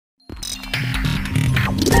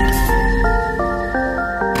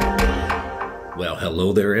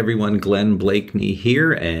Hello there, everyone. Glenn Blakeney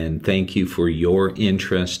here, and thank you for your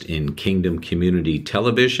interest in Kingdom Community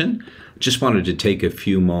Television. Just wanted to take a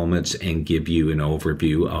few moments and give you an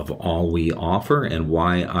overview of all we offer and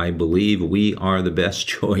why I believe we are the best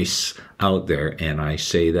choice out there, and I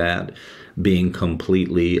say that being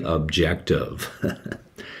completely objective.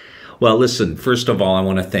 Well, listen, first of all, I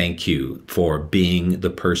want to thank you for being the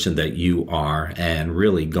person that you are and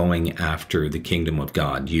really going after the kingdom of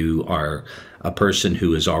God. You are a person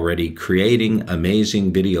who is already creating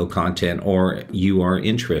amazing video content, or you are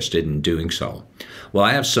interested in doing so. Well,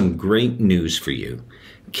 I have some great news for you.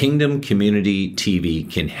 Kingdom Community TV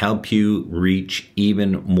can help you reach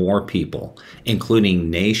even more people, including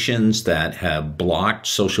nations that have blocked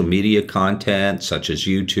social media content such as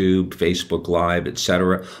YouTube, Facebook Live,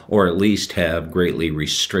 etc., or at least have greatly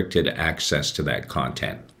restricted access to that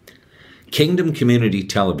content. Kingdom Community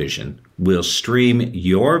Television will stream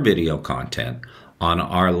your video content on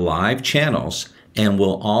our live channels and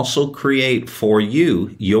will also create for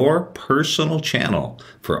you your personal channel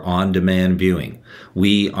for on-demand viewing.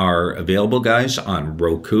 We are available, guys, on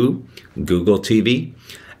Roku, Google TV,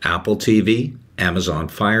 Apple TV, Amazon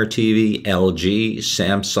Fire TV, LG,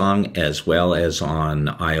 Samsung, as well as on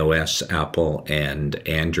iOS, Apple, and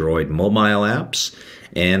Android mobile apps,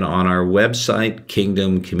 and on our website,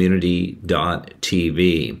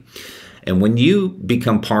 kingdomcommunity.tv. And when you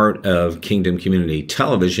become part of Kingdom Community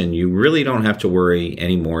Television, you really don't have to worry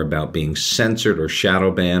anymore about being censored or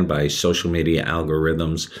shadow banned by social media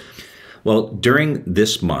algorithms. Well, during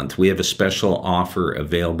this month, we have a special offer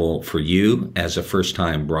available for you as a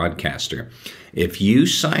first-time broadcaster. If you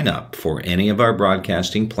sign up for any of our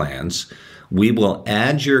broadcasting plans, we will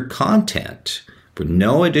add your content for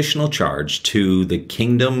no additional charge to the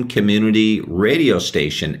Kingdom Community radio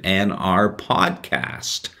station and our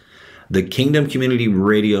podcast. The Kingdom Community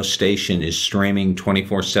radio station is streaming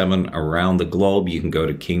 24/7 around the globe. You can go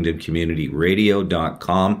to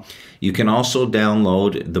kingdomcommunityradio.com. You can also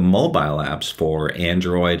download the mobile apps for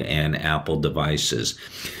Android and Apple devices.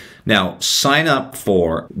 Now, sign up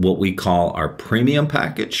for what we call our premium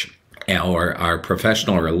package, or our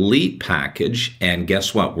professional or elite package, and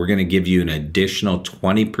guess what? We're going to give you an additional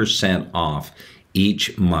 20% off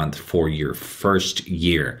each month for your first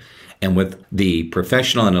year. And with the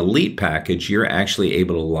professional and elite package, you're actually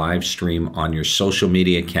able to live stream on your social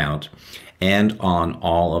media account and on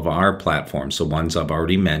all of our platforms, the ones I've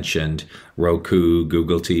already mentioned: Roku,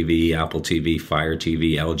 Google TV, Apple TV, Fire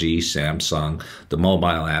TV, LG, Samsung, the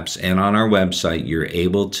mobile apps. And on our website, you're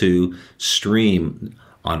able to stream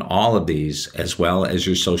on all of these as well as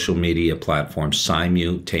your social media platforms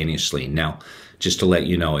simultaneously. Now, just to let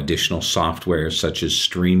you know, additional software such as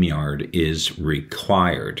StreamYard is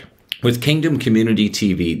required. With Kingdom Community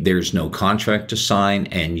TV, there's no contract to sign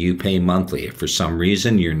and you pay monthly. If for some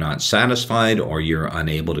reason you're not satisfied or you're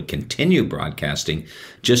unable to continue broadcasting,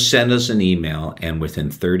 just send us an email and within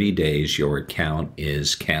 30 days your account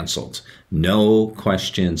is canceled. No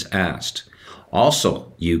questions asked.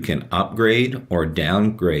 Also, you can upgrade or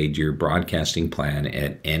downgrade your broadcasting plan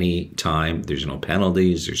at any time. There's no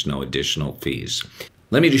penalties, there's no additional fees.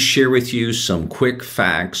 Let me just share with you some quick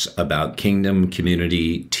facts about Kingdom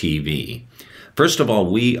Community TV. First of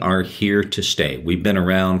all, we are here to stay. We've been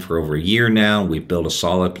around for over a year now. We've built a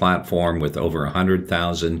solid platform with over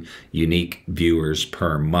 100,000 unique viewers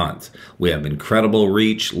per month. We have incredible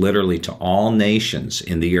reach literally to all nations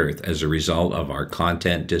in the earth as a result of our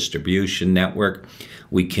content distribution network.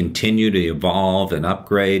 We continue to evolve and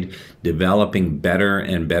upgrade, developing better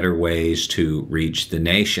and better ways to reach the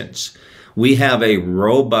nations. We have a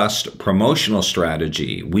robust promotional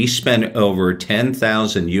strategy. We spend over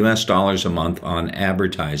 $10,000 a month on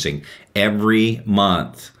advertising every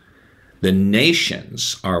month. The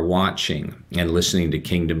nations are watching and listening to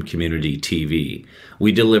Kingdom Community TV.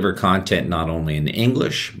 We deliver content not only in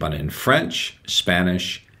English, but in French,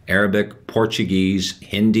 Spanish, Arabic, Portuguese,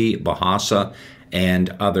 Hindi, Bahasa,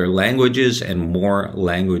 and other languages, and more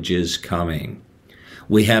languages coming.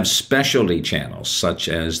 We have specialty channels such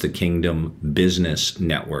as the Kingdom Business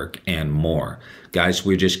Network and more. Guys,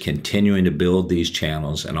 we're just continuing to build these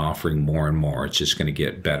channels and offering more and more. It's just going to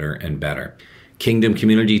get better and better. Kingdom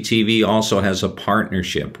Community TV also has a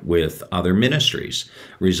partnership with other ministries,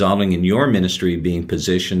 resulting in your ministry being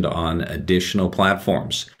positioned on additional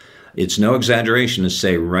platforms. It's no exaggeration to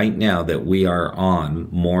say right now that we are on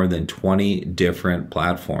more than 20 different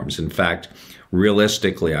platforms. In fact,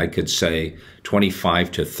 realistically, I could say 25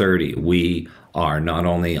 to 30. We are not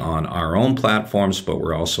only on our own platforms, but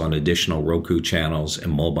we're also on additional Roku channels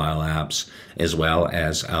and mobile apps, as well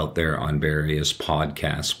as out there on various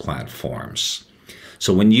podcast platforms.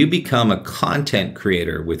 So when you become a content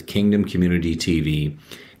creator with Kingdom Community TV,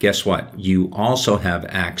 guess what? You also have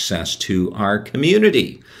access to our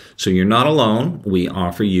community. So you're not alone. We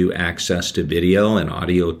offer you access to video and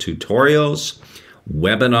audio tutorials,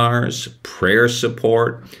 webinars, prayer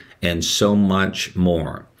support, and so much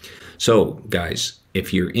more. So guys,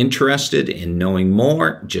 if you're interested in knowing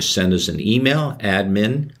more, just send us an email,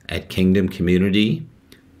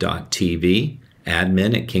 admin@kingdomcommunity.tv,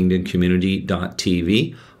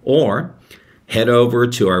 admin@kingdomcommunity.tv, or head over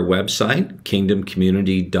to our website,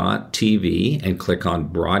 kingdomcommunity.tv, and click on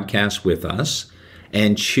Broadcast with Us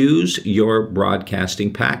and choose your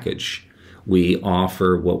broadcasting package. We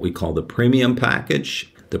offer what we call the Premium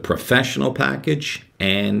package, the Professional package,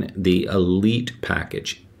 and the Elite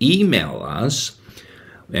package. Email us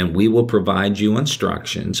and we will provide you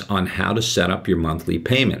instructions on how to set up your monthly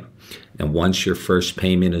payment. And once your first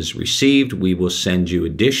payment is received, we will send you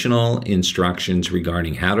additional instructions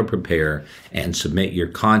regarding how to prepare and submit your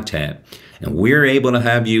content. And we're able to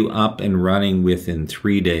have you up and running within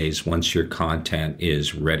 3 days once your content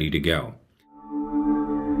is ready to go.